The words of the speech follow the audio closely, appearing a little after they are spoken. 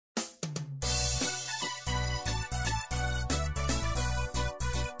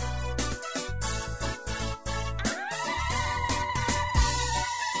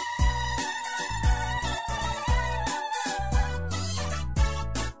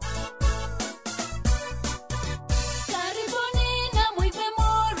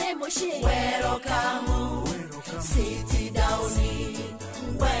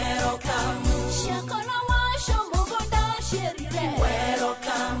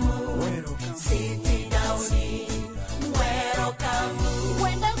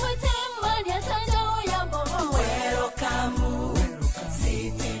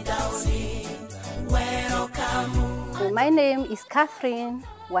My name is Catherine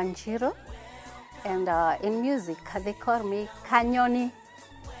Wanjiro, and in music they call me Kanyoni.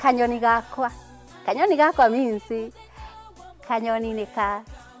 Kanyoni gakwa. Kanyoni gakwa means Kanyoni ni ka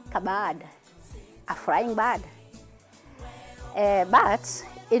bird, a flying bird. But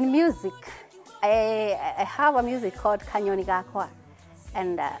in music, I have a music called Kanyoni gakwa,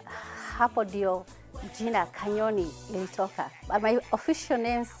 and hapo ndio jina Kanyoni ilitoka. But my official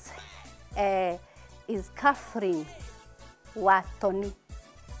name is Catherine Watoni.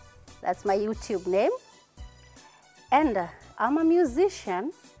 That's my YouTube name. And I'm a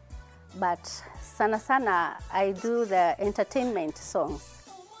musician, but sana I do the entertainment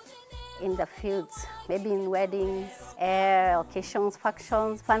songs in the fields, maybe in weddings, occasions,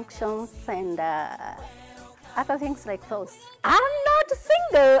 functions, and other things like those. I'm not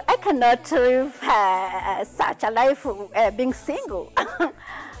single. I cannot live such a life being single.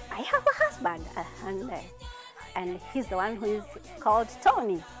 I have a husband, and he's the one who is called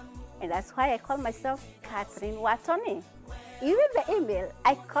Tony. And that's why I call myself Catherine Watoni. Even the email,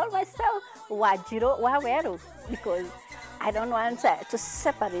 I call myself Wajiro Waweru because I don't want to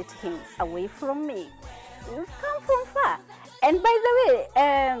separate him away from me. We've come from far. And by the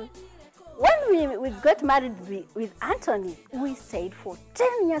way, when we got married with Anthony, we stayed for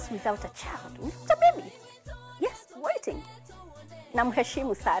 10 years without a child, without a baby. Yes, waiting.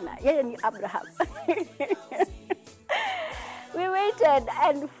 Namheshimu sana, yeye ni Abraham. We waited,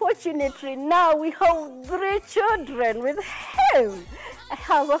 and fortunately now we have 3 children with him. I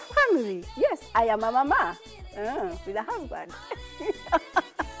have a family. Yes, I am a mama with a husband.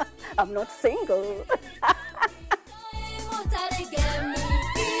 I'm not single.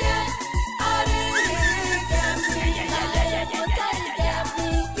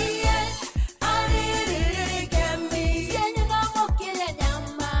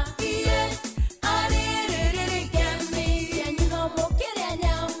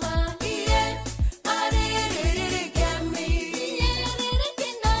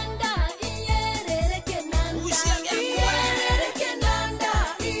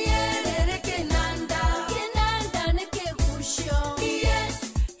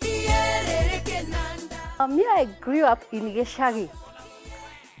 Me, I grew up in Geshagi,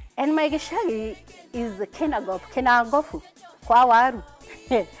 and my Geshagi is Kenagofu, Kwawaru.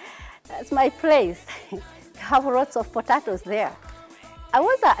 That's my place. I have lots of potatoes there. I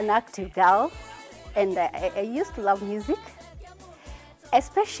was an active girl, and I used to love music,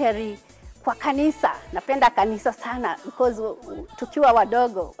 especially kwa kanisa. Napenda kanisa sana because tukiwa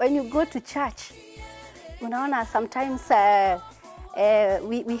wadogo, when you go to church, unaona sometimes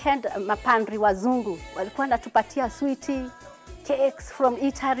we had mapandri wazungu walikuwa natupatia sweetie cakes from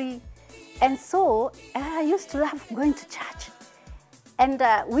Italy, and so I used to love going to church, and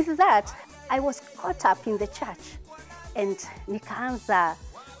with that I was caught up in the church, and nikaanza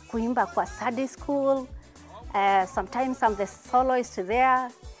kuimba kwa Sunday school. Sometimes I'm the soloist there,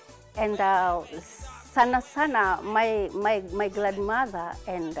 and sana my glad mother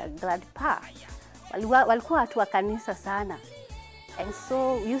and glad pa walikuwa watu wa kanisa sana. And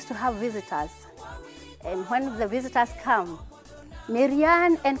so we used to have visitors. And when the visitors come,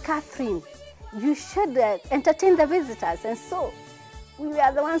 Marianne and Catherine, you should entertain the visitors. And so we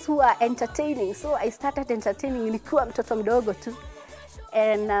were the ones who are entertaining. So I started entertaining. Nilikuwa mtoto mdogo tu.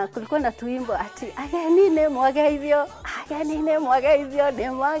 And kulikuwa na tuimbo ati ageni ne mwaga hivyo, ageni ne mwaga hivyo,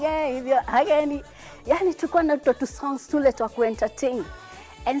 ne mwaga hivyo, ageni. Yani tulikuwa na tu songs tule tu ku entertain.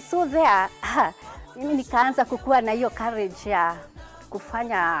 And so there, mimi nikaanza kukua na hiyo courage ya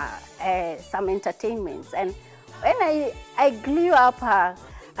kufanya some entertainments. And when I grew up,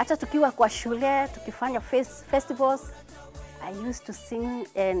 hata tukiwa kwa shule tukifanya festivals, I used to sing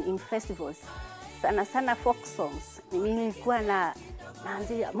in festivals. Sana folk songs. Mimi nilikuwa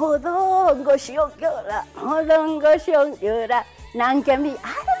naanzia modongo shiongora, modongo shiongora, nangemi.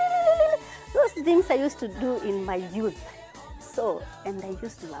 Those things I used to do in my youth. So, and I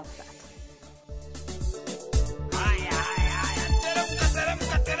used to love that.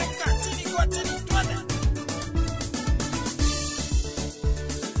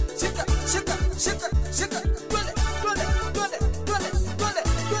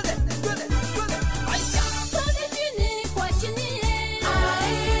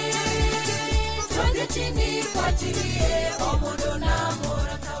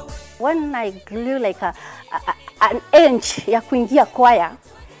 When I grew like an inch ya kuingia choir,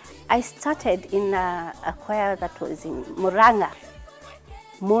 I started in a choir that was in Muranga,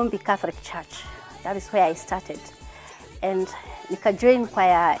 Mombi Catholic Church. That is where I started. And nika-join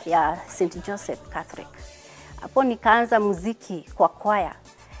choir ya St. Joseph Catholic. Hapo nikaanza muziki kwa choir.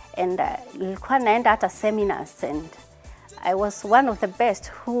 And nilikuwa naenda hata seminars, and I was one of the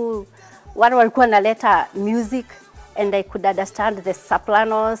best who walikuwa naleta music, and I could understand the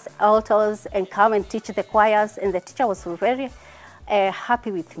sopranos, altos, and come and teach the choirs, and the teacher was very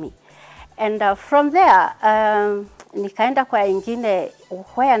happy with me. And from there, nikaenda kwa ingine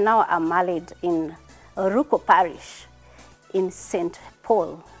where now I'm married in Ruko Parish in St.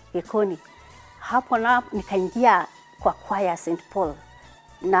 Paul, Kanyoni. Hapo na nikaingia kwa choir St. Paul.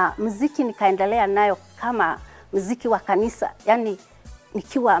 Na muziki nikaendelea nayo kama muziki wa kanisa, yani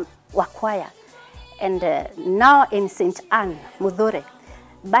nikiwa wa choir. And now in St. Anne, Mudhure.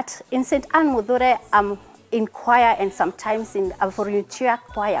 But in St. Anne, Mudhure, I'm in choir and sometimes in a volunteer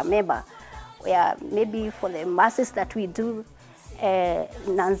choir member, where maybe for the masses that we do,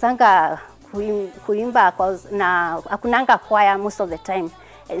 nanzanga kuimba na akunanga choir most of the time.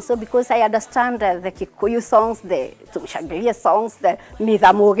 And so because I understand the Kikuyu songs, the Tumshangilia songs, the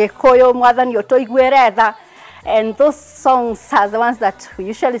Nithamoge Koyo Mwathani Otoigwereda, and those songs are the ones that we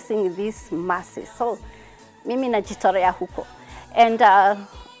usually sing in these masses. So mimi najitolea huko. And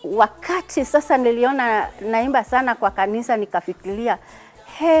wakati sasa niliona naimba sana kwa kanisa, nikafikiria,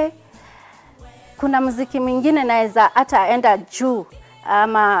 kuna muziki mwingine naweza hata enda juu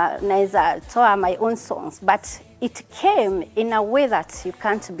ama naweza toa my own songs, but it came in a way that you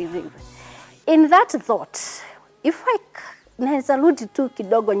can't believe. In that thought, if I naweza rudi tu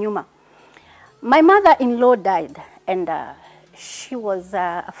kidogo nyuma, my mother-in-law died, and she was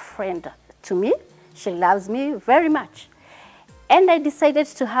a friend to me. She loves me very much. And I decided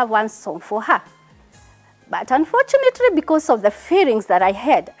to have one song for her. But unfortunately, because of the feelings that I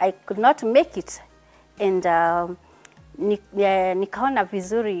had, I could not make it. And nikaona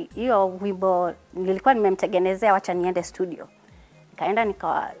vizuri hiyo wimbo nilikuwa nimemtengenezea, wacha niende studio. Nikaenda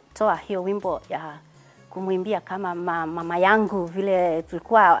nikatoa hiyo wimbo ya kumwimbia kama mama yangu, vile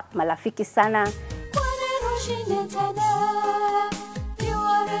tulikuwa marafiki sana.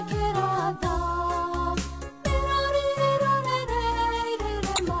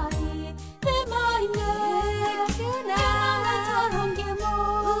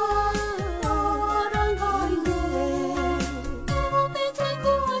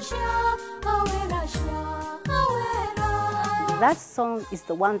 That song is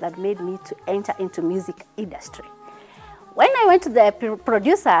the one that made me to enter into music industry. When I went to the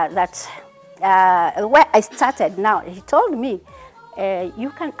producer that where I started now, he told me, you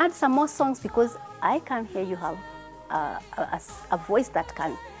can add some more songs because I can hear you have a voice that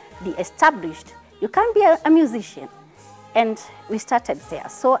can be established. You can be a musician. And we started there.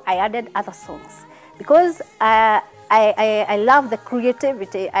 So I added other songs because I love the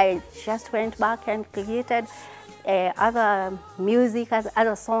creativity. I just went back and created other music,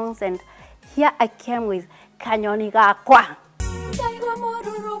 other songs, and here I came with Kanyoni Gakwa.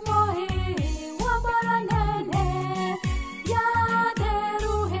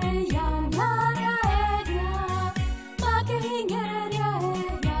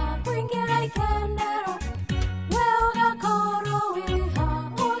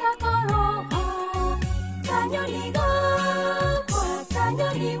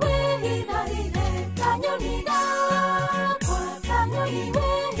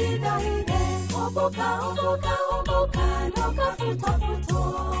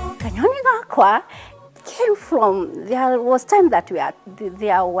 Kanyoni Gakwa came from, there was time that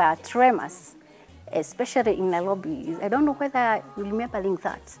there were tremors, especially in Nairobi. I don't know whether you remember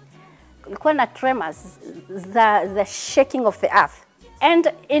that. Kulikuwa na tremors, the shaking of the earth.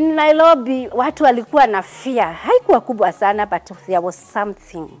 And in Nairobi, watu walikuwa na fear. Haikuwa kubwa sana, but there was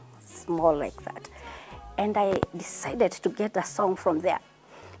something small like that. And I decided to get a song from there.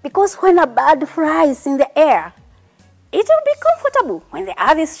 Because when a bird flies in the air, it will be comfortable when the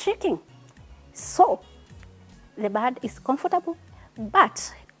earth is shaking. So, the bird is comfortable,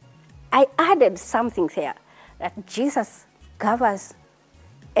 but I added something there that Jesus covers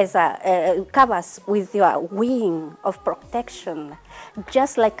covers with your wing of protection,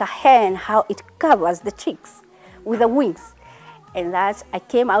 just like a hen, how it covers the chicks with the wings. And that I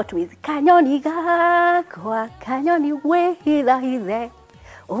came out with Kanyoni Gakwa, Kanyoni Wehida.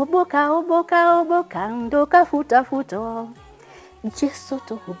 Oboka, oboka, oboka, ndoka futa futo. Jesu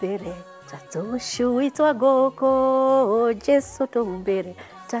to ubere, tato shuitwa goko. Jesu to ubere,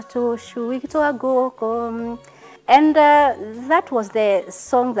 tato shuitwa goko. And that was the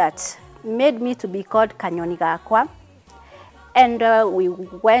song that made me to be called Kanyoni Gakwa. And we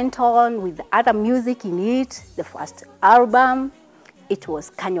went on with other music in it. The first album, it was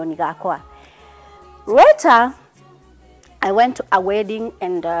Kanyoni Gakwa. Later, I went to a wedding,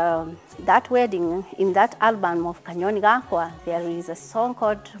 and that wedding, in that album of Kanyoni Gakwa, there is a song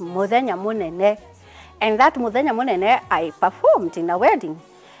called Modenya Munene. And that Muthenya Munene, I performed in a wedding.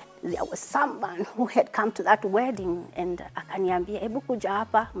 There was someone who had come to that wedding and akaniambia, hebu kuja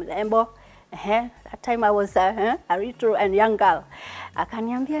hapa mrembo. That time I was a little and young girl.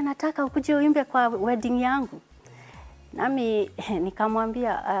 Akaniambia, nataka ukuje uimbe kwa wedding yangu. Nami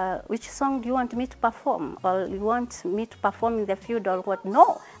nikamwambia, which song do you want me to perform? Or you want me to perform in the field or what?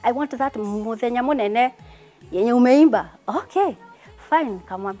 No, I want that Muthenya Munene yenye umeimba. Okay, fine.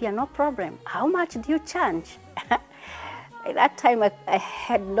 Nikamwambia, no problem. How much do you charge? At that time, I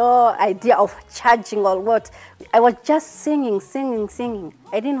had no idea of charging or what. I was just singing.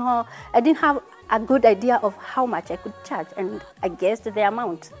 I didn't have a good idea of how much I could charge, and I guessed the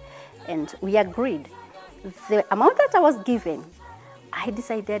amount, and we agreed. The amount that I was given, I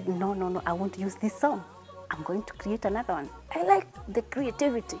decided, no, I won't use this song. I'm going to create another one. I like the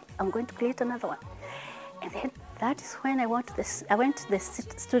creativity. I'm going to create another one. And then that is when I went to the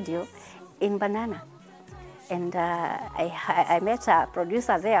studio in Banana. And I met a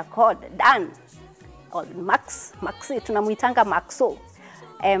producer there called Dan, or Max. Tunamuitanga Maxo.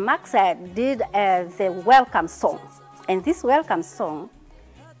 Max did the welcome song. And this welcome song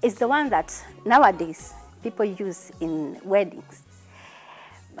is the one that nowadays people use in weddings.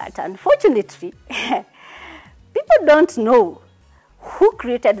 But unfortunately, people don't know who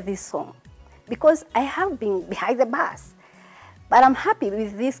created this song, because I have been behind the bars. But I'm happy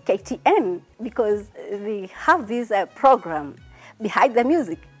with this KTN because they have this program, Behind the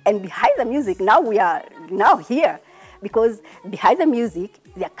Music. And behind the music, now we are here, because behind the music,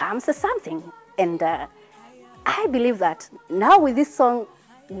 there comes something. And I believe that now with this song,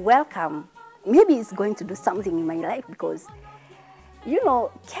 Welcome, maybe it's going to do something in my life, because, you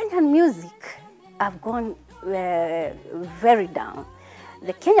know, Kenyan music have gone very down.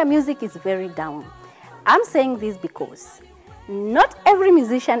 The Kenyan music is very down. I'm saying this because not every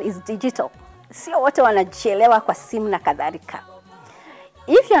musician is digital. Sio wote wanachelewa kwa simu na kadhalika.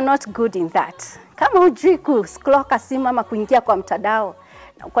 If you're not good in that, kama hujui kuskloka simu ama kuingia kwa mtandao,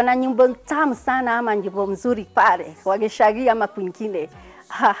 uko na nyimbo tamu sana ama nyimbo mzuri pale, wageshagi ama kwingine,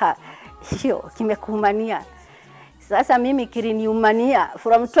 hiyo kimekuumania. Sasa mimi kiliniumania.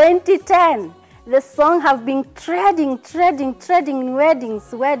 From 2010, the song have been trading in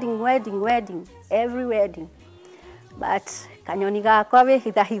weddings, wedding, every wedding. But Kanyoni gakwa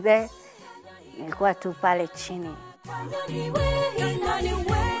hithe nilikuwa tu pale chini.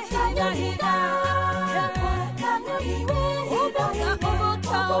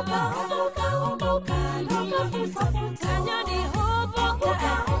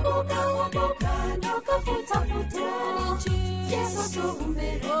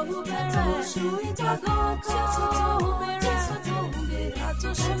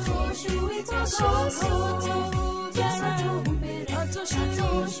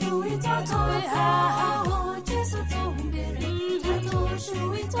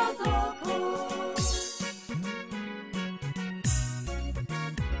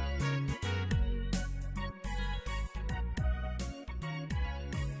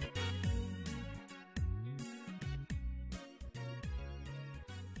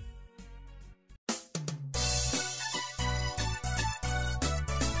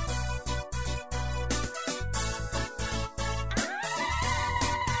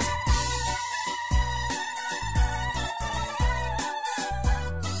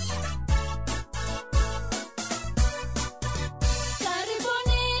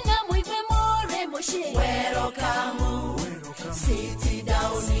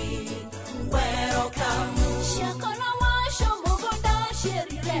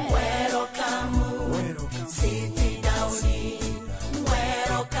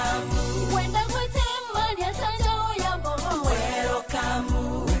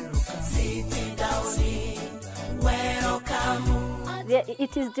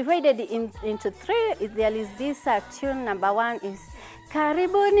 It is divided into three. There is this tune. Number one is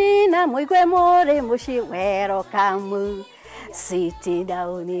Karibuni na mwigwe more mushi welcome, sit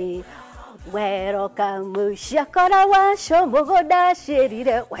down, welcome, shakara wa shomogoda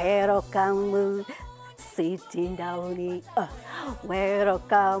sherire, welcome, sit down,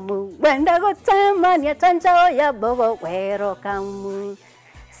 welcome, wenda gotema nyatanjao ya bobo, welcome,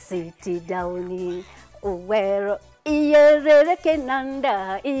 sit down, welcome. Iyerere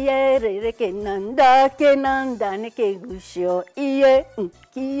kenanda neke gusho iye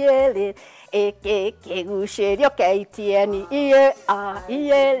kiyele eke ke gushe ryo KTN iye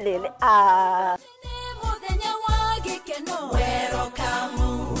lele sit down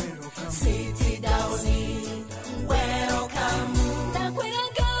welcome sit down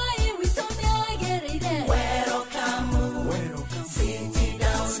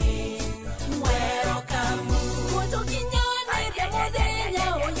welcome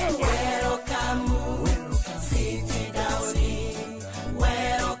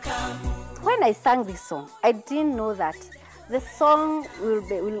when I sang this song, I didn't know that the song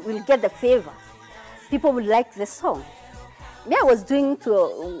will get the favor. People will like the song. Me, I was doing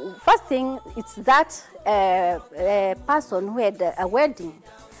first thing, it's that person who had a wedding.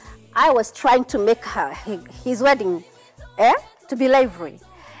 I was trying to make his wedding to be lively.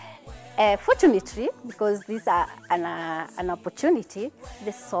 Fortunately, because these are an opportunity,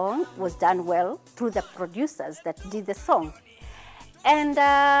 the song was done well through the producers that did the song. And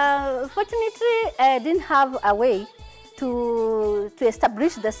fortunately, I didn't have a way to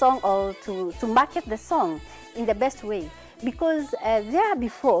establish the song or to market the song in the best way. Because there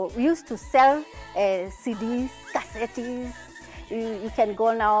before, we used to sell CDs, cassettes. You can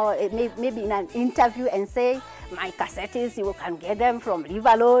go now, maybe in an interview and say, my cassettes, you can get them from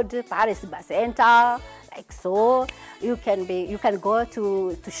Riverload, Paris Center, like so. You can go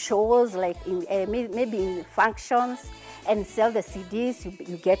to shows, like maybe in functions, and sell the CDs,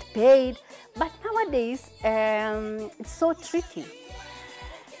 you get paid. But nowadays, it's so tricky.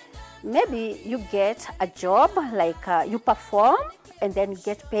 Maybe you get a job, like you perform and then you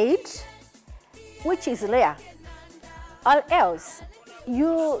get paid, which is rare. Or else,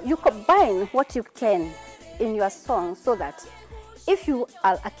 you combine what you can in your song so that if you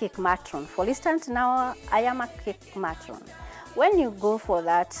are a cake matron, for instance, now I am a cake matron. When you go for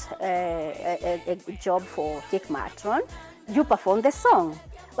that a job for cake matron, you perform the song.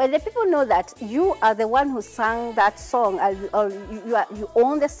 When the people know that you are the one who sang that song, or you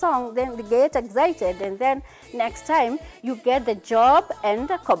own the song, then they get excited, and then next time you get the job and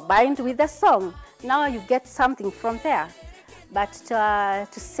combined with the song. Now you get something from there. But to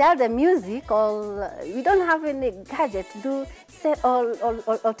sell the music, we don't have any gadget to do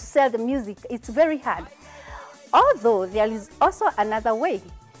or to sell the music. It's very hard. Although there is also another way.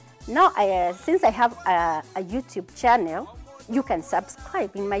 Now, since I have a YouTube channel, you can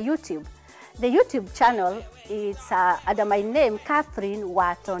subscribe in my YouTube. The YouTube channel is under my name, Catherine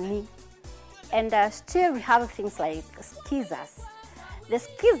Watoni. And still we have things like skizzers. The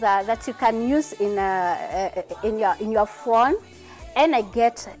skizzer that you can use in your phone, and I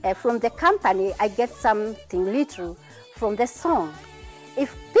get from the company, I get something little from the song.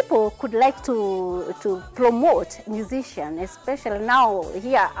 If people could like to promote musicians, especially now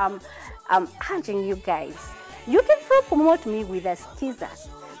here, I'm urging you guys, you can promote me with a skizzer,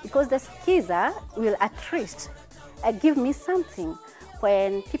 because the skizzer will at least give me something.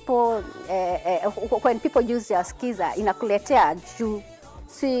 When people use your skizzer, inakuletea juu.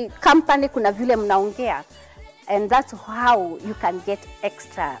 See, company kuna vile mnaongea, and that's how you can get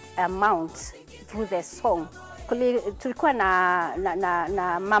extra amount through the song. Tulikuwa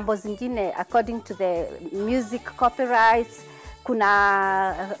na mambo zingine according to the music copyrights.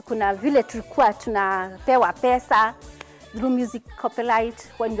 Kuna vile tulikuwa tunapewa pesa through music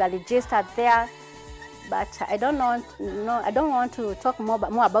copyright when you are registered there. But I don't want to talk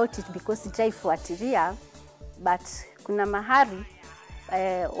more about it because sijaifuatilia. But kuna mahali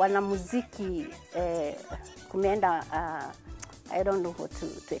wanamuziki kumeenda, I don't know what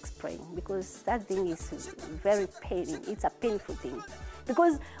to explain, because that thing is very paining. It's a painful thing.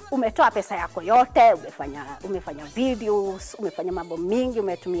 Because umetoa pesa yako yote, umefanya videos, umefanya mambo mingi,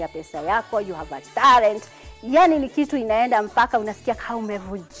 umetumia pesa yako, you have a talent. Yani ni kitu inaenda mpaka unasikia kama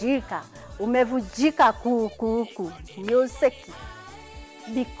umevujika kuku music,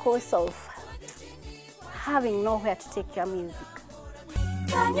 because of having nowhere to take your music.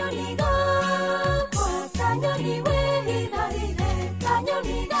 Kanyoni go, Kanyoni we hidahide,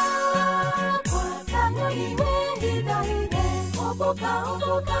 Kanyoni go, Kanyoni we hidahide, oboka,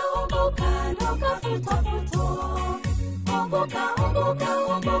 oboka, oboka, noka futa futo, oboka, oboka,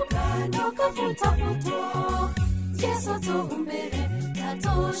 oboka, noka futa futo, Jesu to umbere,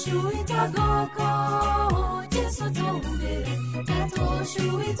 tato shui tagoko, Jesu to umbere, tato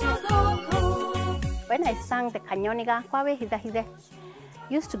shui tagoko. When I sang the Kanyoni ga, kwawe hidahide,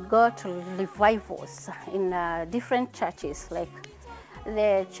 used to go to revivals in different churches, like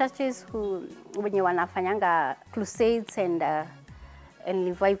the churches when you wanafanyanga crusades and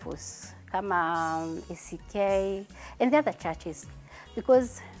revivals, kama ECK and the other churches,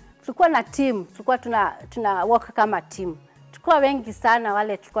 because tulikuwa na team, tulikuwa tuna work kama team, tulikuwa wengi sana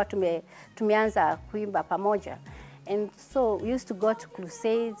wale tulikuwa tumeanza kuimba pamoja, and so we used to go to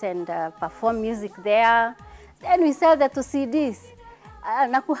crusades and perform music there. Then we sell that to CDs.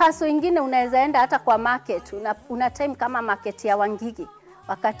 Na kuhaso ingine unaweza enda hata kwa market, una time kama market ya Wangigi,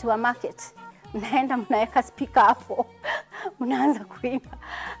 wakati wa market mnaenda mnaweka speaker hapo, mnaanza kuimba,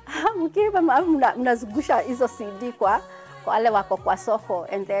 mkiimba mnazungusha hizo CD kwa wale wako kwa soko,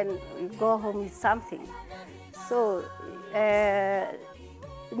 and then you go home with something. So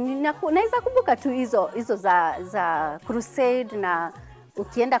naweza kumbuka tu hizo za crusade, na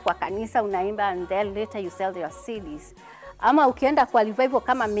ukienda kwa kanisa unaimba and then later you sell your CDs. Ama ukienda kwa revival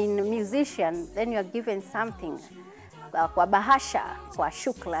kama musician, then you are given something kwa bahasha, kwa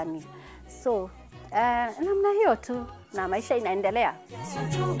shukrani. So namna hiyo tu na maisha inaendelea.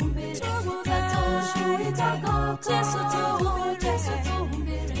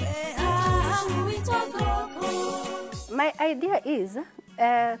 My idea is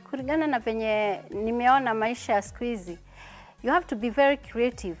kulingana na venye nimeona maisha ya siku hizi, you have to be very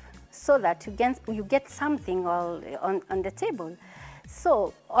creative so that you get something on the table.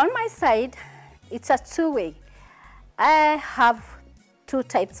 So on my side, it's a two-way. I have two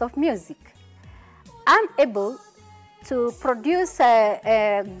types of music. I'm able to produce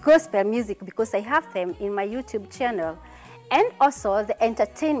gospel music because I have them in my YouTube channel, and also the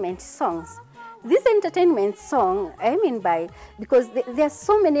entertainment songs. This entertainment song, I mean by, because there are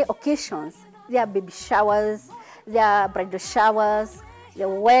so many occasions. There are baby showers, there are bridal showers, the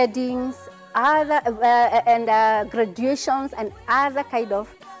weddings, and graduations and other kind of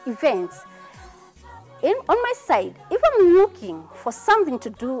events. On my side, if I'm looking for something to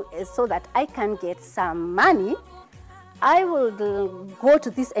do so that I can get some money, I will go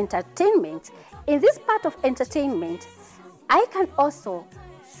to this entertainment. In this part of entertainment, I can also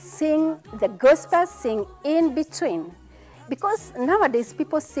sing the gospel, sing in between. Because nowadays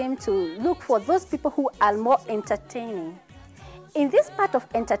people seem to look for those people who are more entertaining. In this part of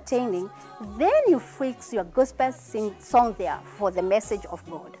entertaining, then you fix your gospel song there for the message of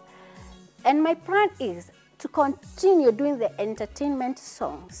God. And my plan is to continue doing the entertainment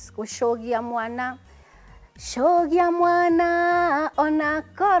songs. Shogia mwana, ona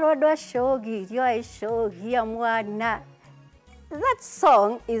korodwa shogi, shogia mwana. That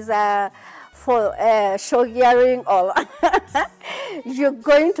song is for shogiering, or you're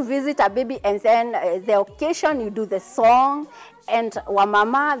going to visit a baby and then the occasion you do the song, and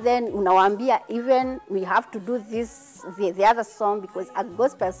wamama then unawambia even we have to do this the other song, because a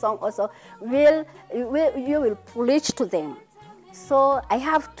gospel song also you will preach to them. So I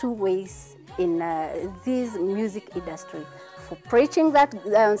have two ways in this music industry, for preaching that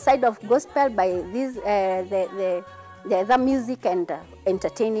side of gospel by this the other music and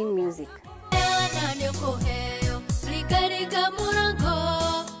entertaining music.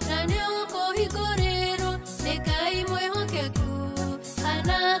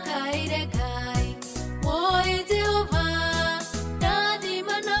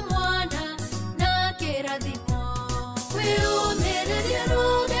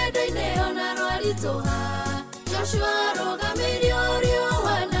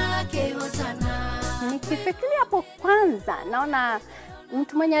 Nikifikiria hapo kwanza, naona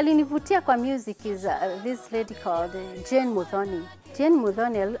mtu mwenye alinivutia kwa music is this lady called Jane Muthoni. Jane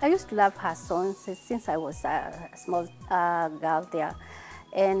Muthoni, I used to love her songs since I was a small girl there.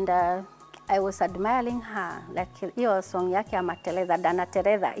 And I was admiring her, like hiyo song yake ya Mateleza, Dana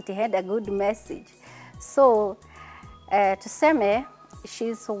Teresa, it had a good message. So tuseme,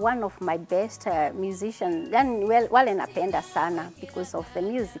 she's one of my best musicians. Then wale napenda sana because of the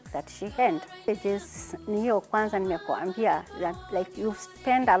music that she had. It is niyo kwanza nimekuambia that like you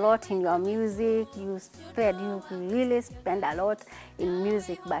spend a lot in your music, you really spend a lot in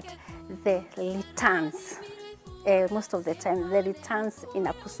music, but the returns, most of the time, the returns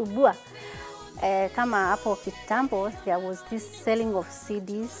inakusubua. Kama hapo kitambo, there was this selling of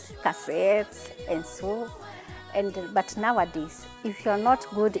CDs, cassettes, and so. But nowadays, if you're not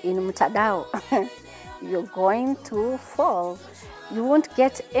good in mtandao, you're going to fall. You won't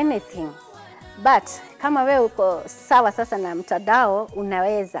get anything. But kama wewe uko sawa sasa na mtandao,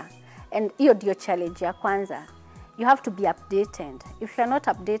 unaweza. And hiyo ndio challenge ya kwanza. You have to be updated. If you're not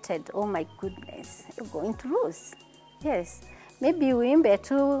updated, oh my goodness, you're going to lose. Yes. Maybe uimbe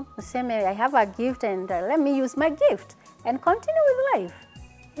tu, useme I have a gift and let me use my gift and continue with life.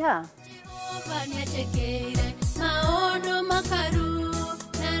 Yeah.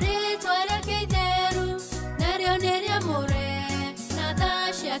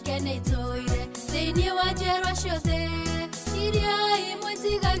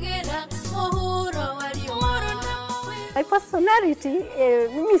 My personality,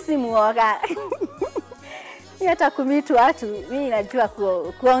 mimi si muoga. Hata kumitu watu, mimi najua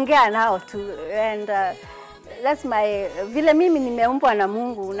kuongea nao tu. And that's my, vile mimi nimeumbwa na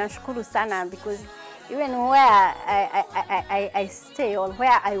Mungu, nashukuru sana, because even where I stay or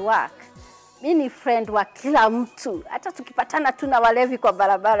where I work, mimi ni friend wa kila mtu. Hata tukipatana tu na walevi kwa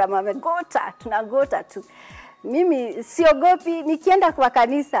barabara, tunagota tu. Mimi siogopi, nikienda kwa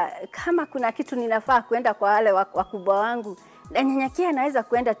kanisa, kama kuna kitu ninafaa kuenda kwa wale wakubwa wangu, nanyenyekea, naweza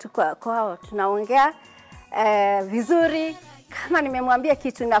kuenda tu kwao, tunaongea vizuri. Kama nimemwambia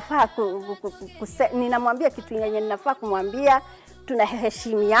kitu nafaa ninamwambia kitu yenye ninafaa kumwambia,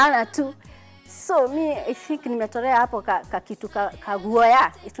 tunaheshimiana tu. So I think nimetolea hapo kitu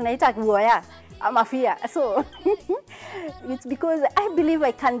guoya, tunaita guoya ama fear. So it's because I believe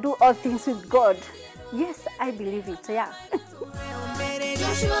I can do all things with God. Yes, I believe it. Yeah.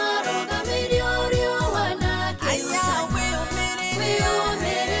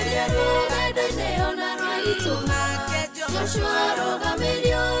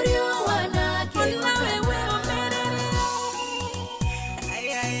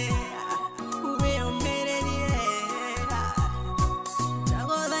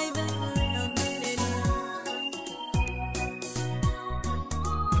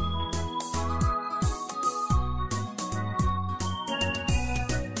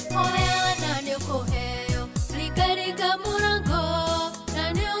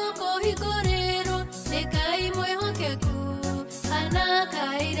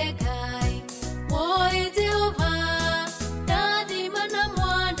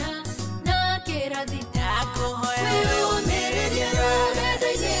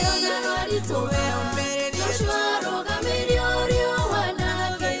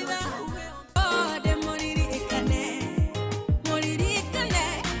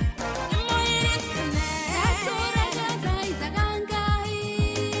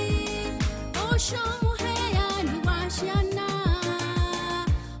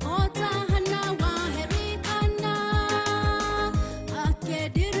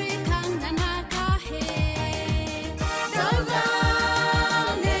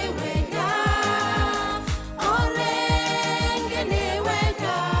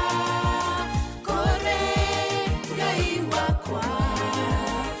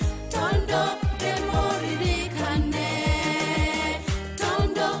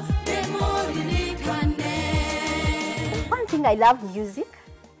 I love music.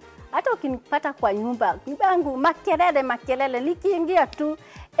 Hata ukinipata kwa nyumba yangu makelele nikiingia tu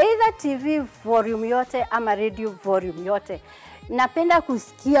either TV volume yote ama radio volume yote. Napenda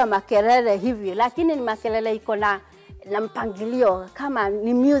kusikia makelele hivi, lakini ni makelele iko na mpangilio. Kama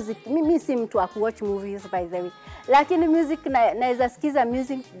ni music, mimi si mtu wa watch movies by the way, lakini music naweza sikiza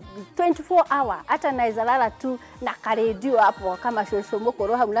music 24 hour. Hata naweza lala tu na radio hapo, kama shoshomoko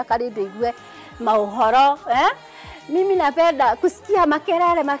roha mna radio iwe mauhoro mimi napenda kusikia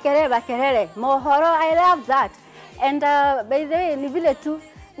makelele mohoro. I love that. And by the way, ni vile tu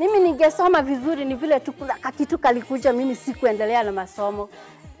mimi ningesoma vizuri, ni vile tu kuna kitu kalikuja mimi sikuendelea na masomo.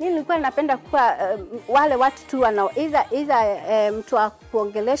 Mimi nilikuwa napenda kuwa wale watu tu wana either mtu wa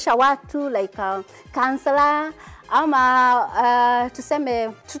kuongelesha watu like counselor ama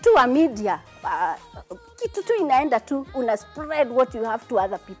tuseme tutu wa media. Kitu tu inaenda tu una spread what you have to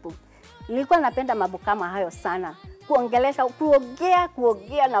other people. Nilikuwa napenda mambo kama hayo sana. Kuongelesha,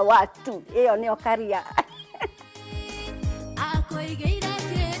 kuongea na watu. Hiyo ni okaria.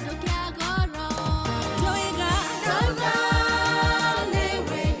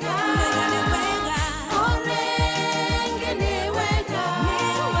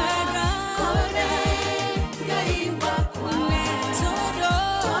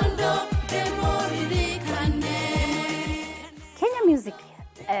 Kenya music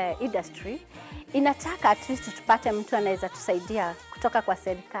industry inataka at least tupate mtu anaweza tusaidia kutoka kwa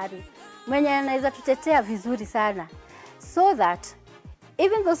serikali, mwenye anaweza tutetea vizuri sana, so that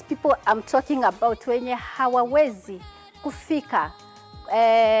even those people I'm talking about wenye hawawezi kufika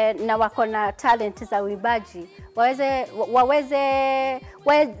na wako na talent za uimbaji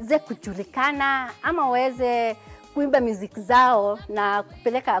waweze kujulikana, ama waweze kuimba music zao na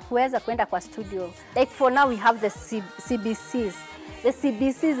kuweza kwenda kwa studio. Like for now we have the CBCs. The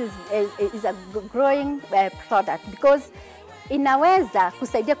CBCs is a growing product because inaweza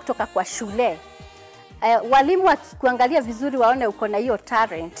kusaidia kutoka kwa shule. Walimu wakikuangalia vizuri waone uko na hiyo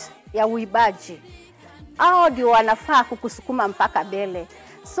talent ya uimbaji, hao ndio wanafaa kukusukuma mpaka mbele,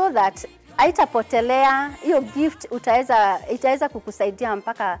 so that haitapotelea hiyo gift. Itaweza kukusaidia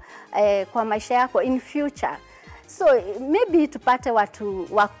mpaka kwa maisha yako in future. So maybe tupate watu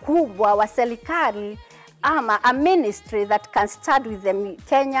wakubwa wa serikali ama a ministry that can start with the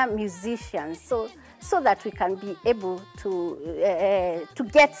Kenya musicians, so that we can be able to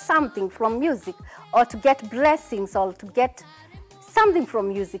get something from music, or to get blessings, or to get something from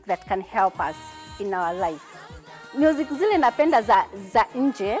music that can help us in our life. Music zile napenda za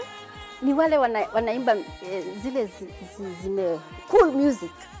nje ni wale wanaimba zile zime cool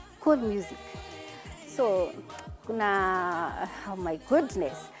music. So kuna, oh my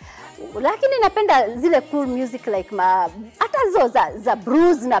goodness, Lakini napenda zile cool music like hata zo za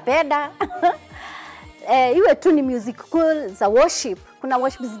blues napenda. Iwe tu ni music cool za worship. Kuna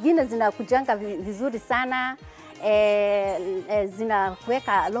worship zingine zinakujanga vizuri sana.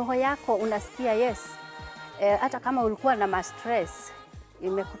 Zinakuweka roho yako unasikia yes. Hata kama ulikuwa na stress,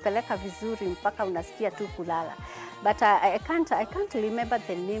 imekupeleka vizuri mpaka unasikia tu kulala. But I can't remember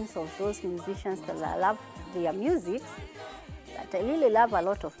the names of those musicians that I love their music. But I really love a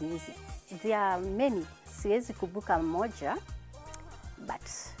lot of music. There are many. Siwezi kubuka mmoja, but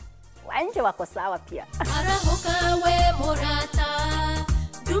wanje wako sawa pia. Arahoka we morata,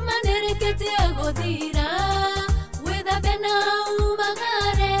 duma nerekete agodira, weda bena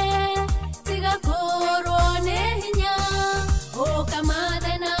umagare, tiga korone hinya, o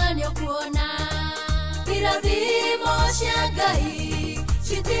kamade na nyokuona, iradimo shagai,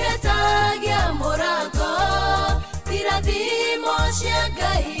 chitira tagia morago, iradimo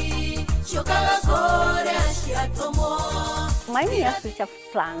shagai, shokala kore ashiatomo. My near future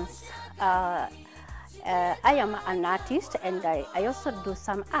plans, I am an artist and I also do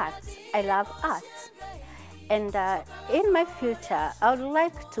some arts. I love arts. And in my future, I would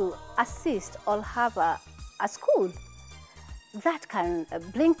like to assist or have a school that can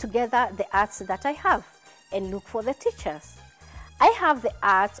bring together the arts that I have and look for the teachers. I have the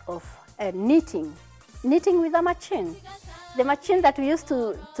art of knitting with a machine. The machine that we used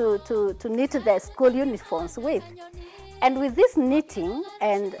to knit the school uniforms with. And with this knitting,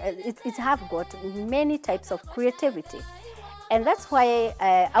 and it have got many types of creativity. And that's why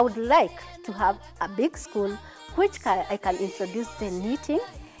I would like to have a big school which I can introduce the knitting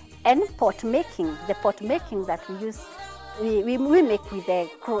and pot making. The pot making that we use, we make with the,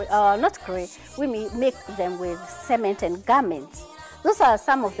 not clay, we make them with cement and garments. Those are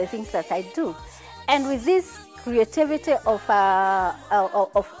some of the things that I do. And with this creativity of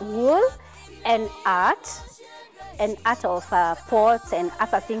wool and art of pots and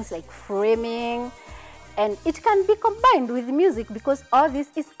other things like framing, and it can be combined with music because all this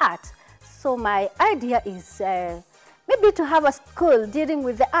is art. So my idea is maybe to have a school dealing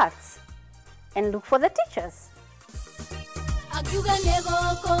with the arts and look for the teachers.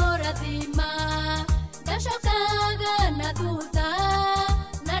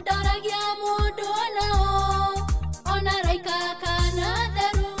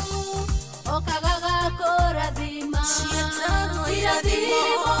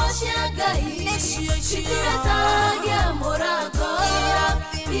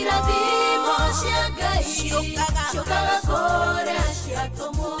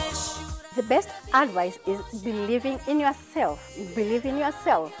 The best advice is believing in yourself. Believe in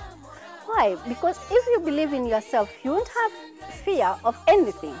yourself. Why? Because if you believe in yourself, you won't have fear of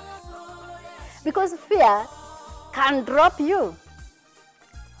anything. Because fear can drop you.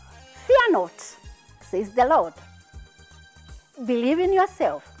 Fear not, says the Lord. Believe in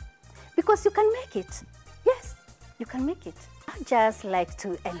yourself because you can make it. Yes, you can make it. I just like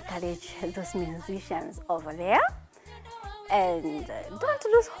to encourage those musicians over there and don't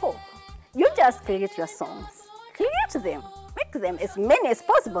lose hope. You just create your songs. Create them. Make them as many as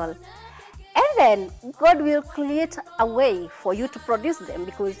possible. And then God will create a way for you to produce them,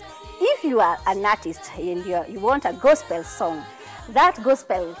 because if you are an artist and you want a gospel song, that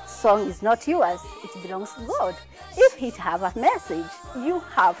gospel song is not yours, it belongs to God. If it have a message, you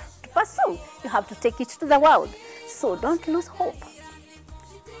have to pursue. You have to take it to the world. So don't lose hope.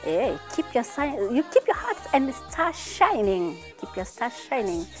 Hey, keep your heart and star shining. Keep your star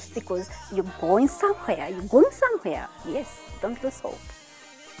shining because you're going somewhere. You're going somewhere. Yes, don't lose hope.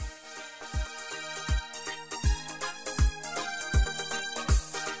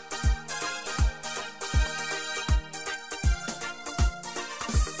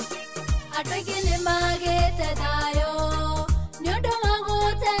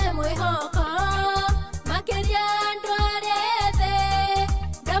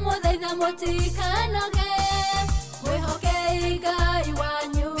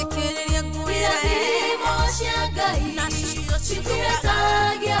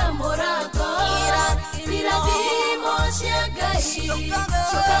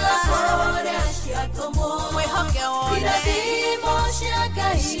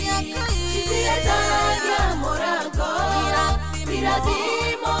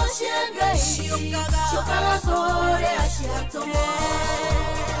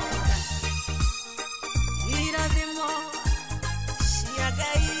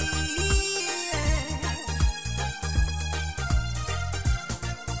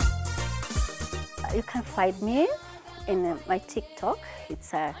 You can find me in my TikTok.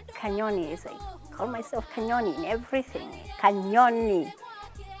 It's Kanyoni. I call myself Kanyoni in everything. Kanyoni.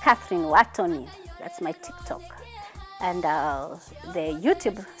 Catherine Watoni. That's my TikTok. And the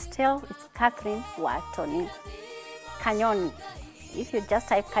YouTube still, it's Catherine Watoni. Kanyoni. If you just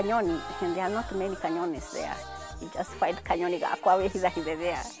type Kanyoni, and there are not many Kanyonis there, you just find Kanyoni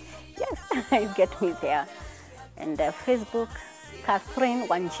there. Yes, you get me there. And Facebook, Catherine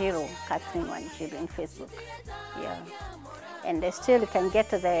Wanjiru in Facebook. Yeah. And still you can get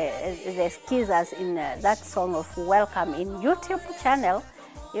the skizzers in that song of Welcome in YouTube channel.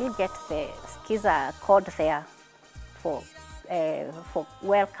 You'll get the skizzer code there for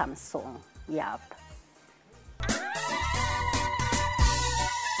Welcome song. Yeah.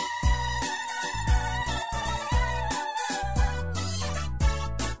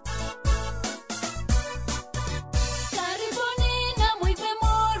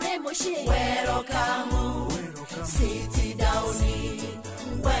 Welcome, sit down,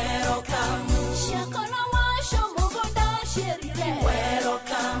 welcome. Shakana washo mugonda sherire.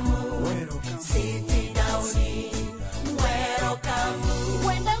 Welcome, sit down, welcome.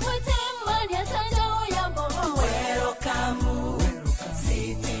 Wenda gutema nyatanjo ya bobo. Welcome,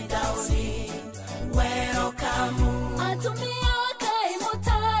 sit down, welcome. Atumia kai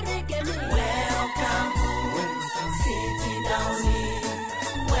mutare gemi. Welcome, sit down.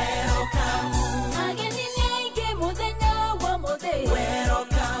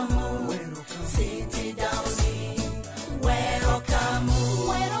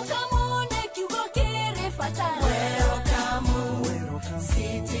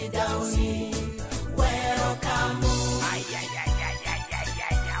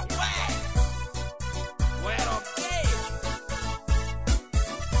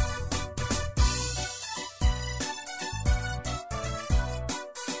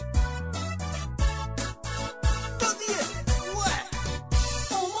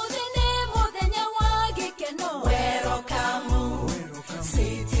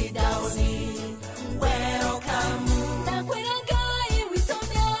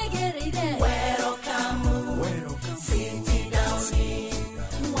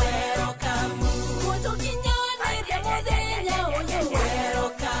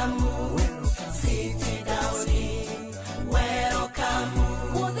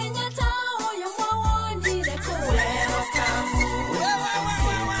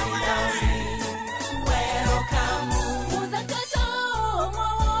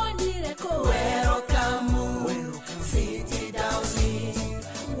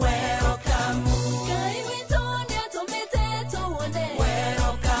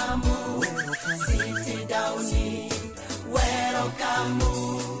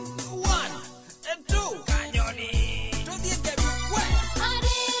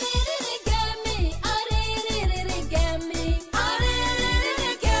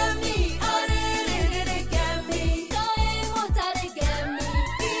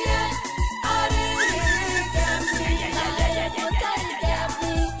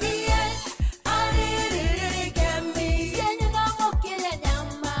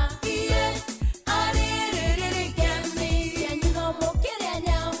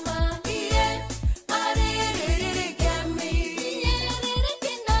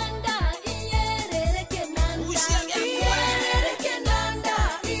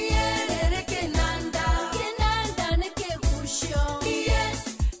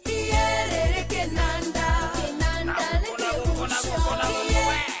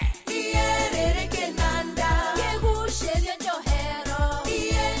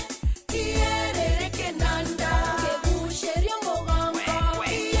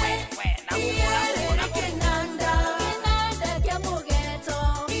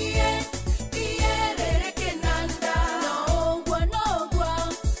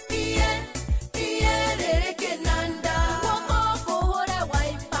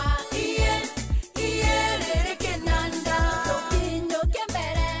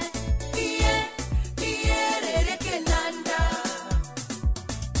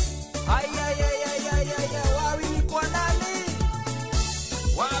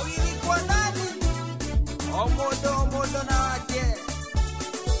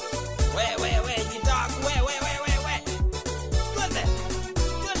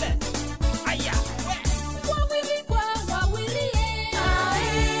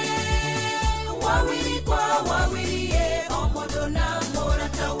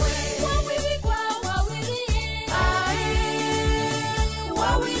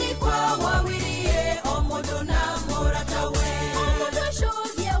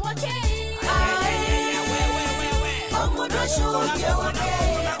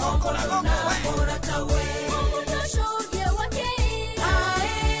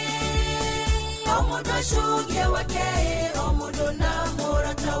 Omodo shuge wake, omodo na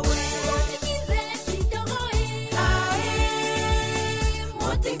morata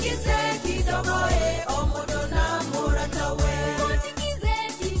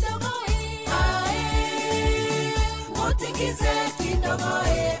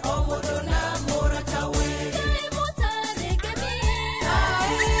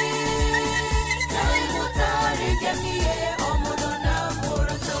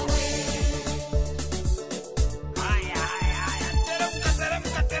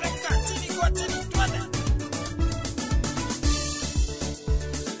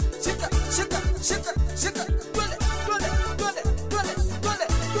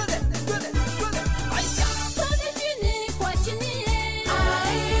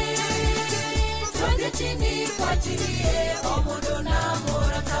wachilie omudo na